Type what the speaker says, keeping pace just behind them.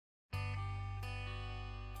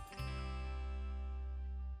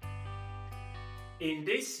In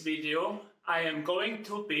this video, I am going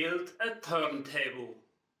to build a turntable.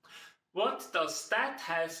 What does that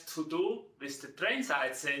have to do with the train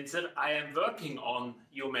side sensor I am working on,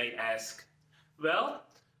 you may ask? Well,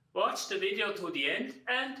 watch the video to the end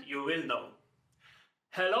and you will know.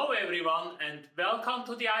 Hello everyone and welcome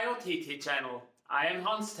to the IoTT channel. I am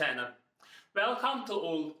Hans Tanner. Welcome to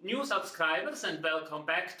all new subscribers and welcome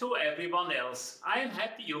back to everyone else. I am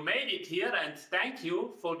happy you made it here and thank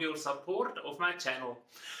you for your support of my channel.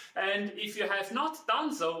 And if you have not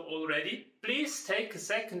done so already, please take a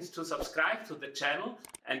second to subscribe to the channel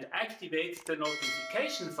and activate the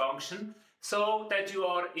notification function so that you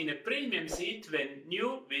are in a premium seat when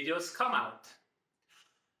new videos come out.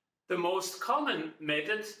 The most common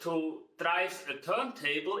method to drive a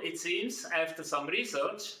turntable, it seems, after some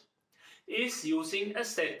research, is using a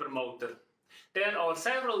stepper motor. There are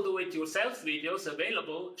several do-it-yourself videos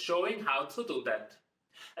available showing how to do that.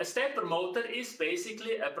 A stepper motor is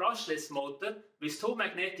basically a brushless motor with two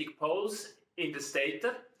magnetic poles in the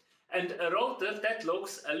stator and a rotor that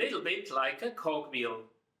looks a little bit like a cogwheel.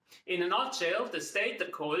 In a nutshell, the stator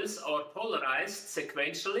coils are polarized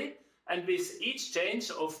sequentially, and with each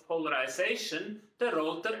change of polarization, the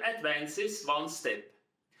rotor advances one step.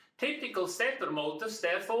 Typical stepper motors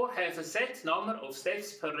therefore have a set number of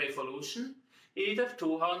steps per revolution, either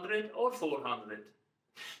 200 or 400.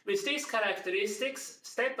 With these characteristics,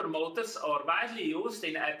 stepper motors are widely used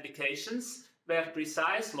in applications where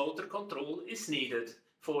precise motor control is needed,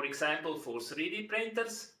 for example for 3D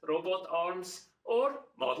printers, robot arms, or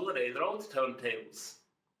model railroad turntables.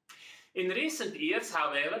 In recent years,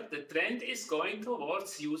 however, the trend is going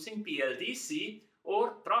towards using BLDC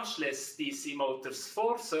or brushless DC motors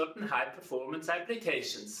for certain high-performance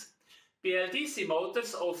applications. BLDC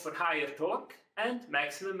motors offer higher torque and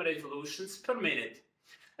maximum revolutions per minute.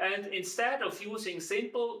 And instead of using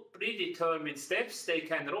simple predetermined steps, they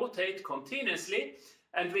can rotate continuously,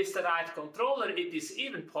 and with the right controller it is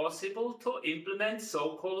even possible to implement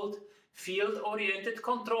so-called field-oriented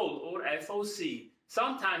control or FOC,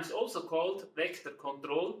 sometimes also called vector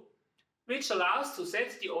control, which allows to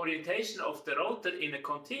set the orientation of the rotor in a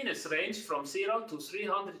continuous range from 0 to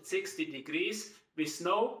 360 degrees with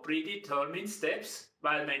no predetermined steps,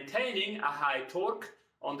 while maintaining a high torque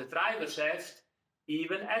on the driver shaft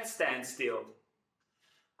even at standstill.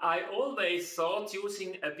 I always thought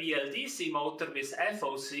using a BLDC motor with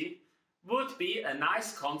FOC would be a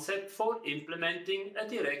nice concept for implementing a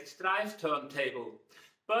direct drive turntable,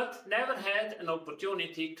 but never had an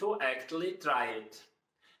opportunity to actually try it.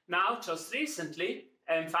 Now, just recently,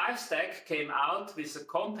 M5 Stack came out with a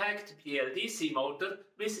compact BLDC motor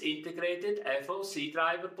with integrated FOC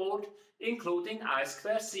driver board, including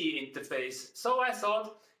I2C interface, so I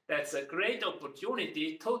thought that's a great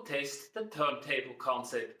opportunity to test the turntable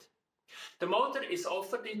concept. The motor is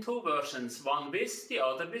offered in two versions, one with, the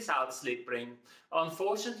other without slip ring.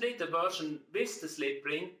 Unfortunately, the version with the slip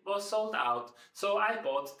ring was sold out, so I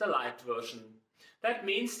bought the light version. That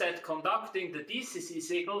means that conducting the DCC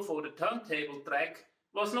signal for the turntable track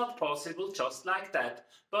was not possible just like that,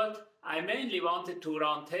 but I mainly wanted to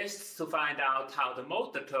run tests to find out how the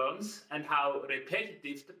motor turns and how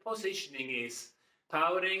repetitive the positioning is.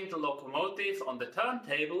 Powering the locomotive on the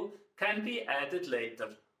turntable can be added later.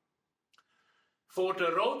 For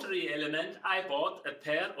the rotary element, I bought a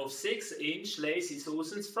pair of 6-inch Lazy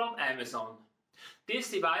Susans from Amazon.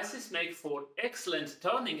 These devices make for excellent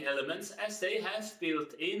turning elements as they have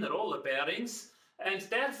built-in roller bearings and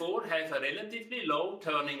therefore have a relatively low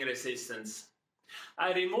turning resistance.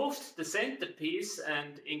 I removed the centerpiece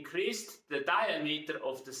and increased the diameter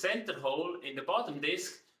of the center hole in the bottom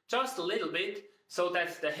disc just a little bit so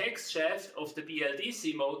that the hex shaft of the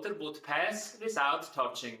BLDC motor would pass without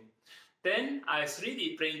touching. Then I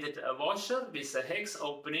 3D printed a washer with a hex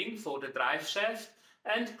opening for the drive shaft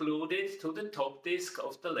and glued it to the top disc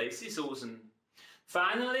of the Lazy Susan.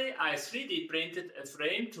 Finally, I 3D printed a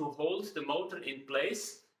frame to hold the motor in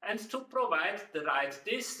place and to provide the right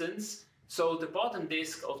distance so the bottom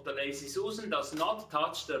disc of the Lazy Susan does not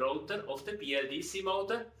touch the rotor of the BLDC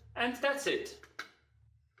motor, and that's it.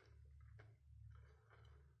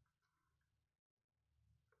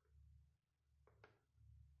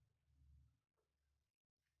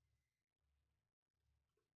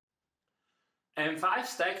 M5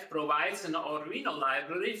 Stack provides an Arduino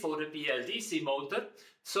library for the BLDC motor,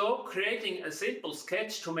 so creating a simple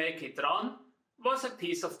sketch to make it run was a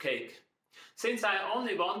piece of cake. Since I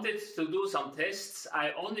only wanted to do some tests,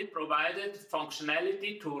 I only provided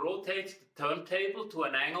functionality to rotate the turntable to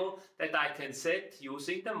an angle that I can set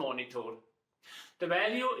using the monitor. The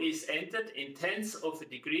value is entered in tenths of a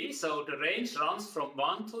degree, so the range runs from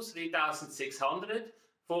 1 to 3600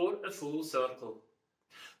 for a full circle.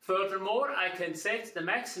 Furthermore, I can set the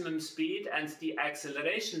maximum speed and the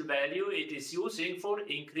acceleration value it is using for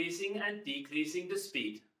increasing and decreasing the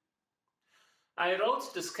speed. I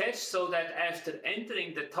wrote the sketch so that after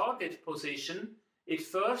entering the target position, it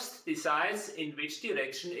first decides in which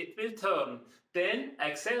direction it will turn, then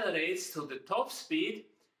accelerates to the top speed,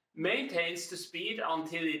 maintains the speed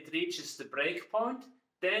until it reaches the breakpoint,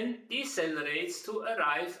 then decelerates to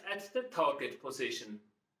arrive at the target position.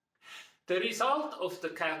 The result of the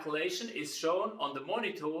calculation is shown on the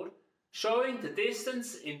monitor, showing the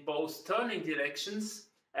distance in both turning directions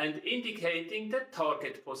and indicating the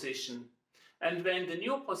target position. And when the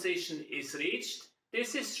new position is reached,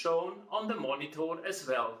 this is shown on the monitor as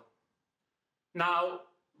well. Now,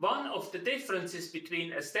 one of the differences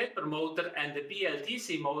between a stepper motor and a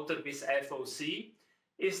BLDC motor with FOC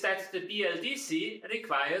is that the BLDC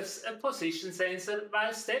requires a position sensor,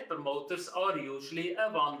 while stepper motors are usually a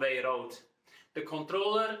one-way road. The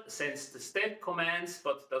controller sends the step commands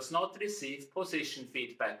but does not receive position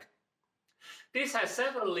feedback. This has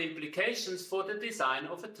several implications for the design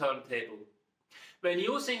of a turntable. When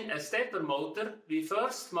using a stepper motor, we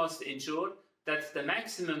first must ensure that the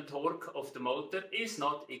maximum torque of the motor is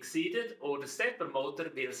not exceeded, or the stepper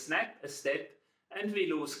motor will snap a step and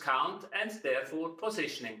we lose count and therefore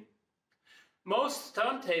positioning. Most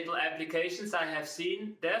turntable applications I have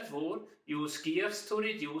seen therefore use gears to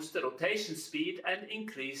reduce the rotation speed and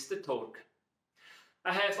increase the torque.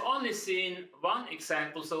 I have only seen one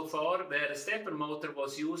example so far where a stepper motor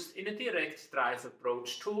was used in a direct drive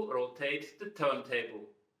approach to rotate the turntable.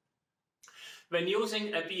 When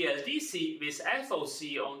using a BLDC with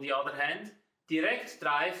FOC, on the other hand, direct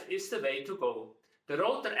drive is the way to go. The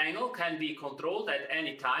rotor angle can be controlled at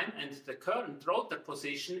any time and the current rotor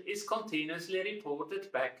position is continuously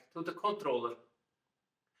reported back to the controller.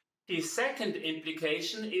 The second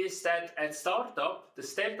implication is that at startup, the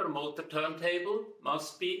stepper motor turntable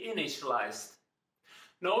must be initialized.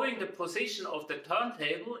 Knowing the position of the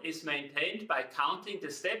turntable is maintained by counting the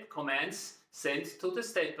step commands sent to the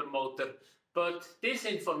stepper motor, but this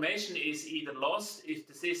information is either lost if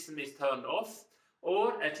the system is turned off,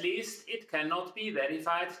 or at least it cannot be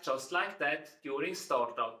verified just like that during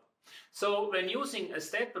startup. So when using a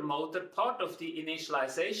stepper motor, part of the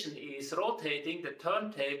initialization is rotating the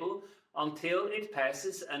turntable until it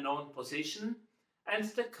passes a known position and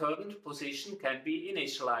the current position can be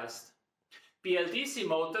initialized. BLDC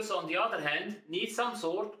motors, on the other hand, need some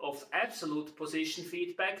sort of absolute position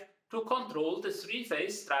feedback to control the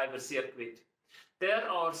three-phase driver circuit. There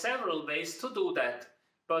are several ways to do that,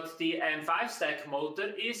 but the M5 stack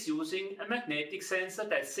motor is using a magnetic sensor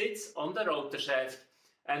that sits on the rotor shaft,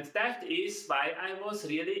 and that is why I was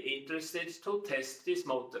really interested to test this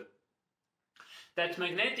motor. That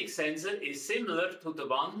magnetic sensor is similar to the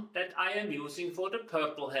one that I am using for the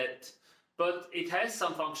purple head, but it has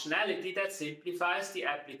some functionality that simplifies the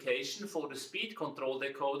application for the speed control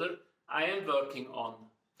decoder I am working on.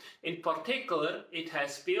 In particular, it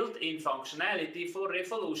has built-in functionality for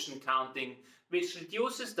revolution counting, which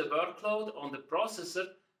reduces the workload on the processor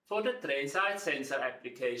for the train-side sensor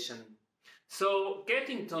application. So,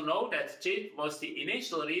 getting to know that chip was the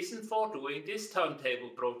initial reason for doing this turntable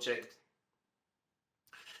project.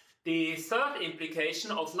 The third implication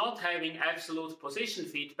of not having absolute position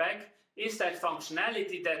feedback is that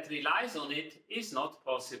functionality that relies on it is not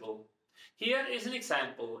possible. Here is an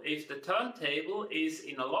example. If the turntable is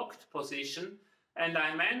in a locked position and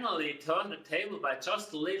I manually turn the table by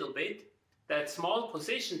just a little bit, that small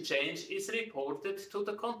position change is reported to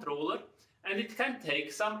the controller and it can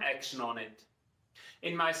take some action on it.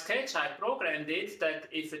 In my sketch I programmed it that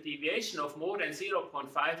if a deviation of more than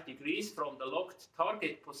 0.5 degrees from the locked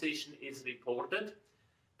target position is reported,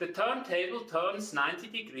 the turntable turns 90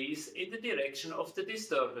 degrees in the direction of the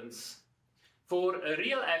disturbance. For a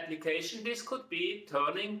real application, this could be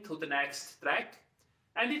turning to the next track,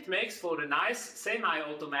 and it makes for a nice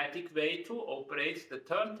semi-automatic way to operate the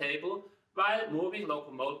turntable while moving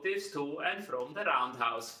locomotives to and from the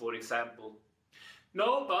roundhouse, for example.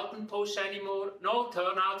 No button push anymore, no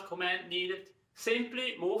turnout command needed,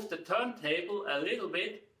 simply move the turntable a little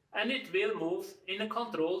bit and it will move in a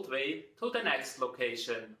controlled way to the next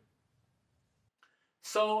location.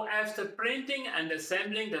 So after printing and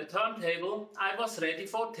assembling the turntable, I was ready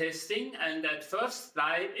for testing, and at first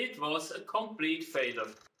try it was a complete failure.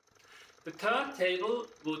 The turntable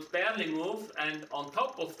would barely move, and on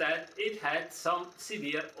top of that it had some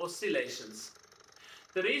severe oscillations.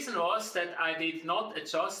 The reason was that I did not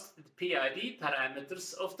adjust the PID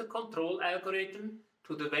parameters of the control algorithm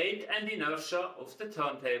to the weight and inertia of the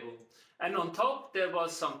turntable. And on top there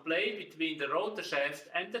was some play between the rotor shaft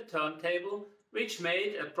and the turntable, which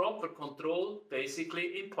made a proper control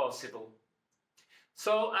basically impossible.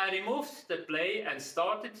 So I removed the play and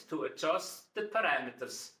started to adjust the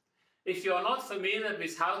parameters. If you are not familiar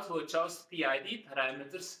with how to adjust PID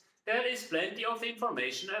parameters, there is plenty of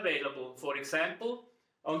information available, for example,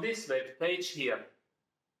 on this web page here.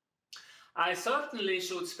 I certainly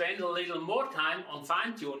should spend a little more time on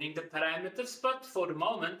fine-tuning the parameters, but for the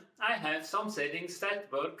moment I have some settings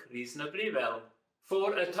that work reasonably well.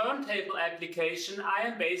 For a turntable application, I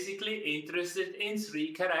am basically interested in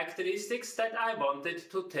 3 characteristics that I wanted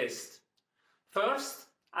to test. First,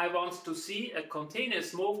 I want to see a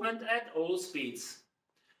continuous movement at all speeds.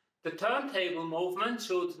 The turntable movement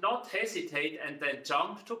should not hesitate and then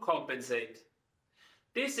jump to compensate.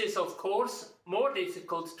 This is of course more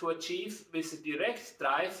difficult to achieve with a direct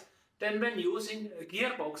drive than when using a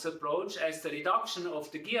gearbox approach, as the reduction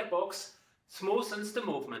of the gearbox smoothens the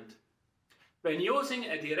movement. When using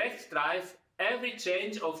a direct drive, every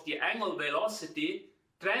change of the angle velocity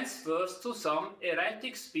transfers to some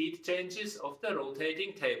erratic speed changes of the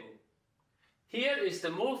rotating table. Here is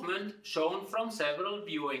the movement shown from several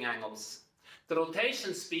viewing angles. The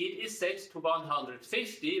rotation speed is set to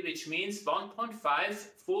 150, which means 1.5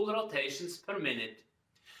 full rotations per minute.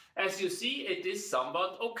 As you see, it is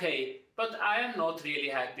somewhat okay, but I am not really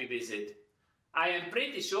happy with it. I am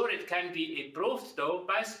pretty sure it can be improved though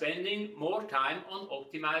by spending more time on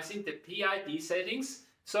optimizing the PID settings,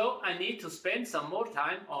 so I need to spend some more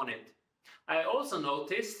time on it. I also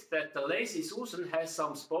noticed that the Lazy Susan has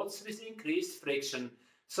some spots with increased friction,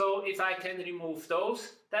 so if I can remove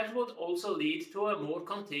those, that would also lead to a more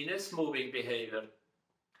continuous moving behavior.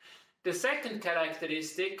 The second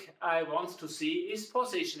characteristic I want to see is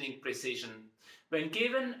positioning precision. When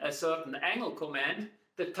given a certain angle command,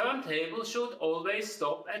 the turntable should always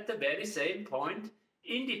stop at the very same point,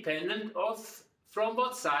 independent of from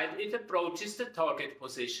what side it approaches the target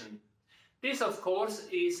position. This, of course,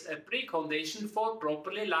 is a precondition for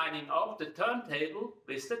properly lining up the turntable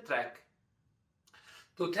with the track.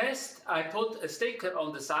 To test, I put a sticker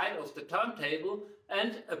on the side of the turntable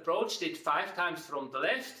and approached it 5 times from the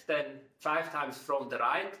left, then 5 times from the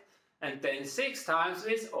right, and then 6 times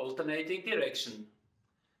with alternating direction.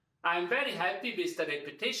 I am very happy with the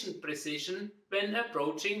repetition precision when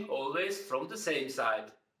approaching always from the same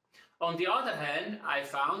side. On the other hand, I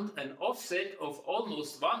found an offset of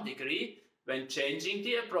almost 1 degree when changing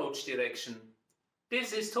the approach direction.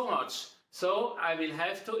 This is too much, so I will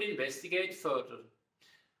have to investigate further.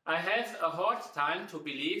 I have a hard time to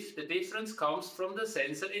believe the difference comes from the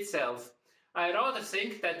sensor itself. I rather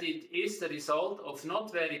think that it is the result of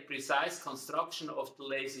not very precise construction of the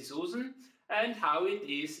Lazy Susan and how it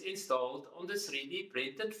is installed on the 3D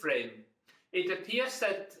printed frame. It appears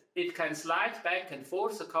that it can slide back and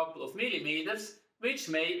forth a couple of millimeters, which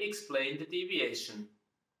may explain the deviation.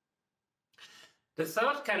 The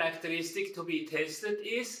third characteristic to be tested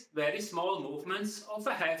is very small movements of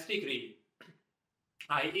a half degree.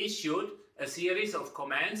 I issued a series of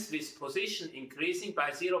commands with position increasing by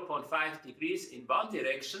 0.5 degrees in one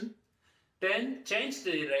direction, then changed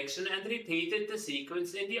the direction and repeated the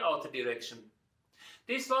sequence in the other direction.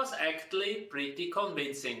 This was actually pretty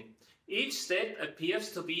convincing. Each step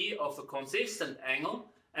appears to be of a consistent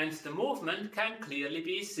angle and the movement can clearly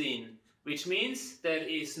be seen, which means there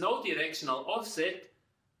is no directional offset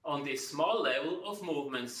on this small level of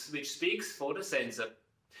movements, which speaks for the sensor.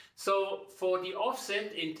 So for the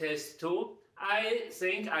offset in test 2, I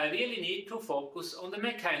think I really need to focus on the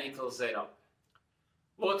mechanical setup.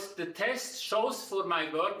 What the test shows for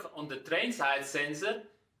my work on the train side sensor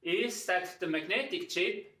is that the magnetic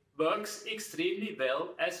chip works extremely well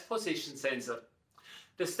as position sensor.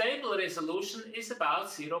 The stable resolution is about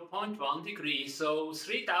 0.1 degree, so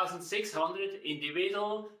 3600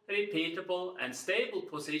 individual, repeatable and stable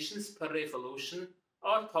positions per revolution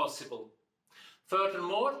are possible.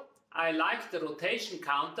 Furthermore, I like the rotation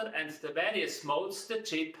counter and the various modes the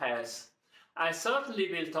chip has. I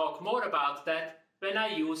certainly will talk more about that when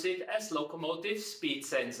I use it as locomotive speed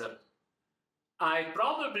sensor. I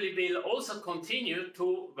probably will also continue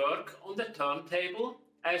to work on the turntable,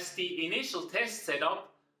 as the initial test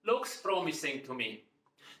setup looks promising to me.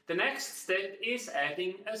 The next step is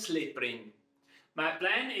adding a slip ring. My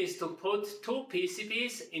plan is to put 2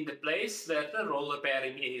 PCBs in the place where the roller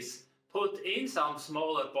bearing is, put in some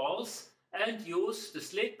smaller balls and use the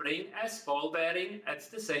slip ring as ball bearing at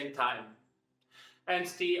the same time. And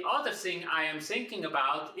the other thing I am thinking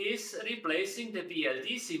about is replacing the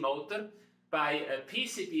BLDC motor by a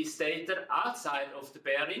PCB stator outside of the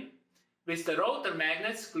bearing, with the rotor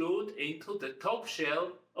magnets glued into the top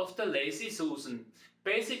shell of the Lazy Susan,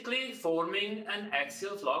 basically forming an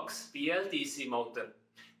axial flux BLDC motor.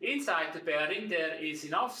 Inside the bearing there is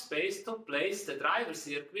enough space to place the driver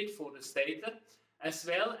circuit for the stator as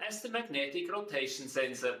well as the magnetic rotation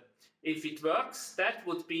sensor. If it works, that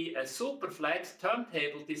would be a super flat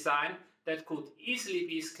turntable design that could easily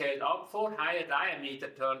be scaled up for higher diameter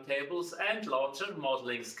turntables and larger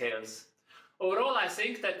modeling scales. Overall, I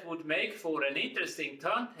think that would make for an interesting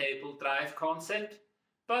turntable drive concept,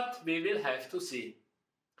 but we will have to see.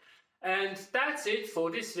 And that's it for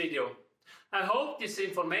this video. I hope this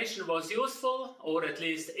information was useful or at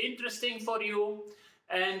least interesting for you,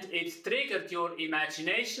 and it triggered your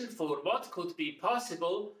imagination for what could be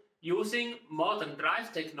possible using modern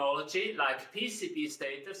drive technology like PCB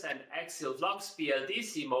stators and axial flux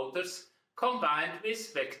BLDC motors combined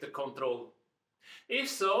with vector control. If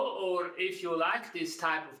so, or if you like this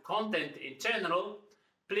type of content in general,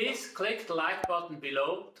 please click the like button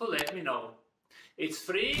below to let me know. It's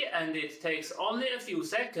free and it takes only a few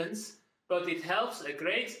seconds, but it helps a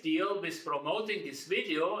great deal with promoting this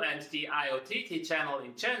video and the IoTT channel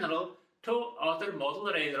in general to other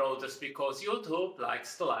model railroaders, because YouTube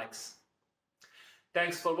likes the likes.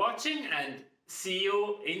 Thanks for watching and see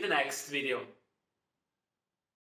you in the next video.